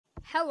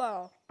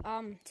Hello.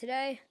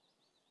 Today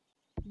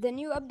the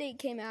new update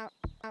came out.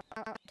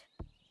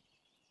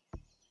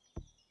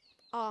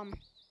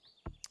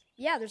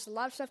 Yeah, there's a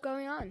lot of stuff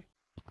going on.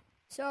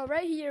 So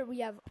right here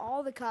we have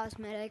all the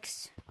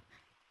cosmetics.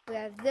 We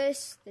have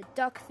this, the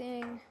duck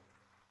thing.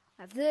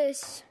 I have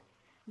this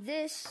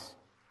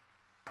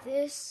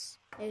is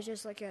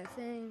just like a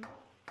thing.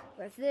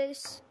 We have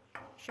this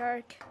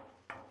shark,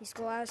 these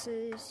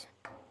glasses,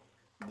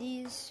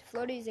 these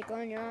floaties that go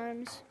in your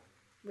arms.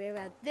 We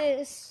got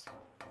this.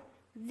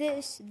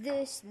 You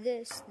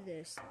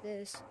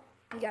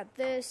got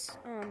this.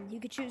 You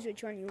could choose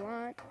which one you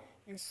want.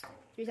 It's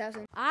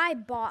 3,000. I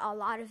bought a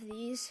lot of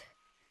these.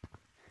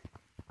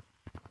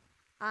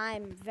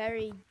 I'm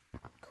very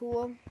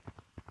cool,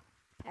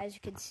 as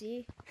you can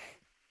see.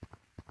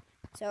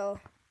 So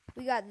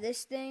we got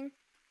this thing.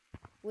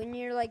 When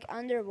you're like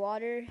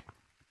underwater,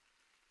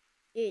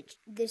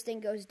 this thing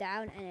goes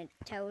down and it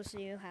tells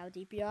you how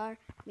deep you are.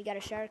 We got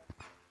a shark.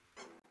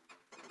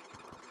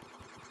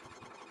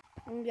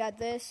 And we got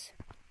this.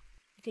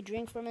 You could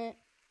drink from it.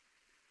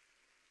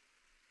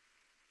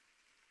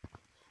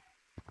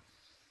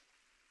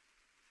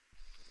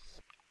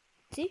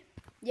 See?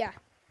 Yeah.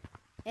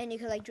 And you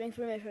could like drink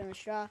from it from the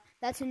straw.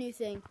 That's a new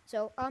thing.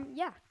 So,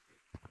 yeah.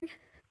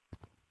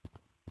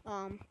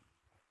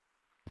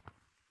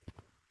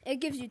 It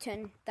gives you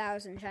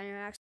 10,000 shiny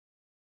rocks.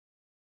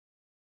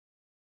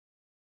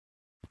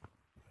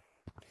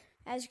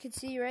 As you can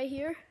see right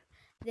here,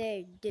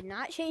 they did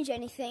not change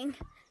anything.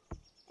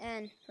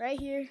 And right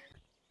here,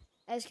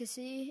 as you can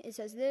see, it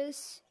says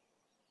this.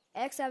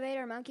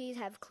 Excavator monkeys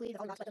have cleared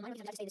all rocks, but the miners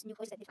have had to stay in this new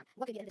place that they found.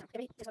 What could be under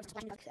them? This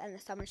splashing ducks and the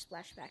summer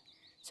splashback.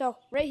 So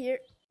right here,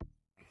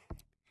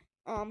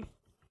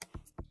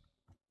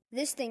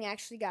 this thing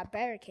actually got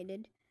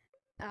barricaded,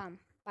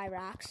 by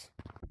rocks.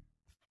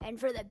 And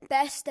for the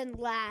best and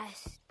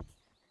last,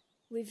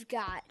 we've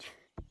got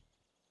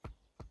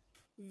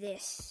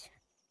this.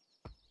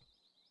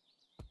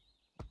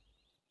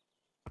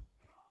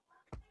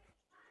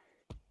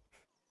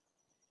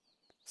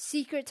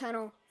 Secret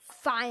tunnel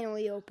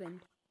finally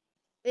opened.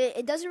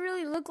 It doesn't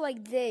really look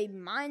like they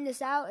mined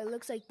this out. It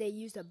looks like they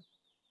used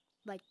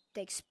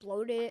they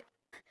exploded it.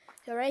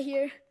 So right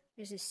here,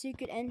 there's a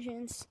secret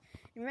entrance.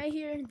 And right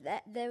here,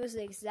 that was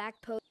the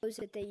exact pose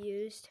that they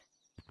used.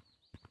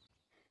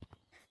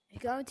 You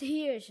go into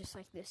here, it's just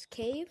like this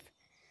cave.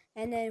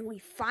 And then we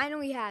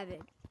finally have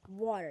it.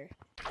 Water.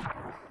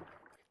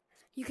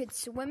 You could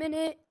swim in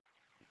it.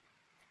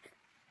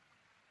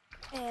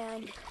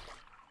 And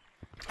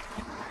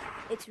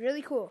it's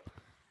really cool.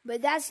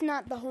 But that's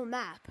not the whole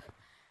map.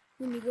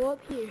 When you go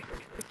up here,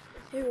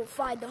 you will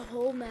find the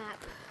whole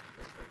map.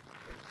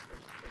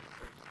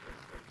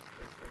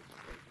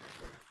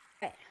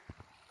 Right.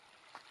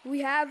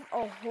 We have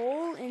a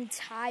whole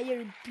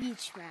entire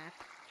beach map.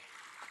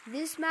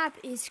 This map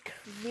is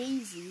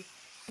crazy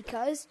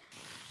because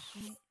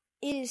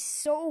it is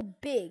so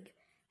big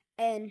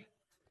and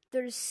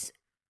there's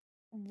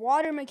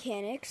water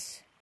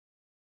mechanics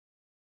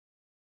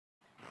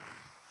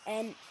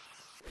and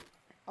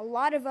a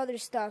lot of other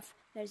stuff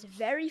that's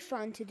very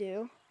fun to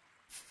do,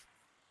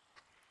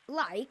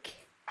 like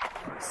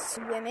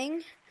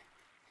swimming,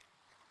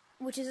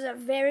 which is a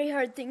very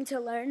hard thing to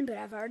learn, but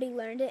I've already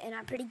learned it and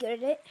I'm pretty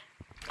good at it.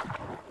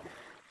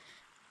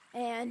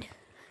 And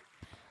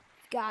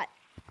got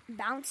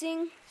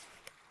bouncing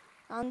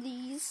on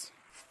these,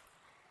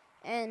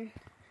 and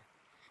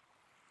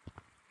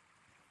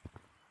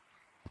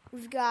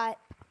we've got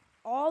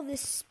all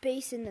this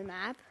space in the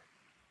map,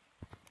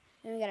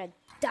 and we got a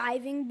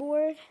diving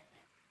board,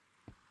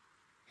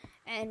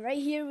 and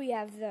right here we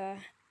have the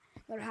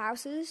little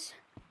houses.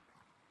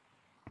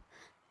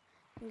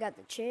 We got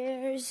the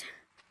chairs.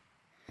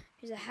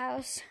 Here's a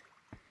house,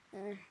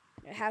 and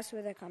a house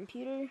with a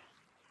computer.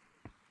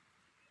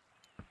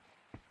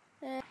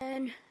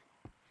 And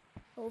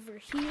over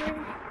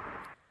here,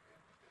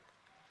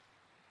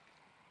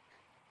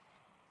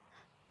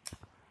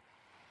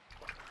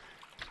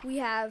 we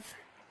have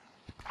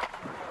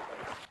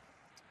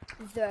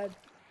the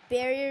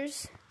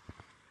barriers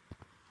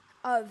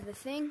of the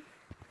thing.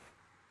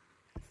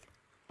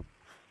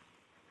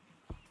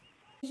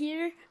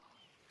 Here,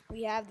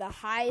 we have the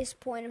highest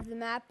point of the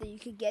map that you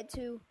could get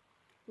to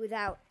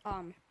without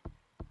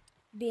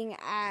being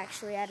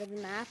actually out of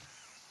the map.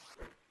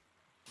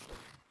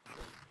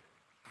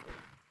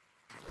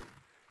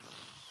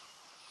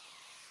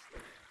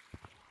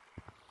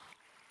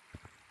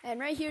 And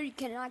right here, you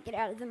cannot get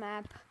out of the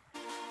map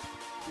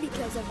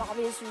because of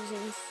obvious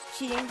reasons,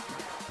 cheating.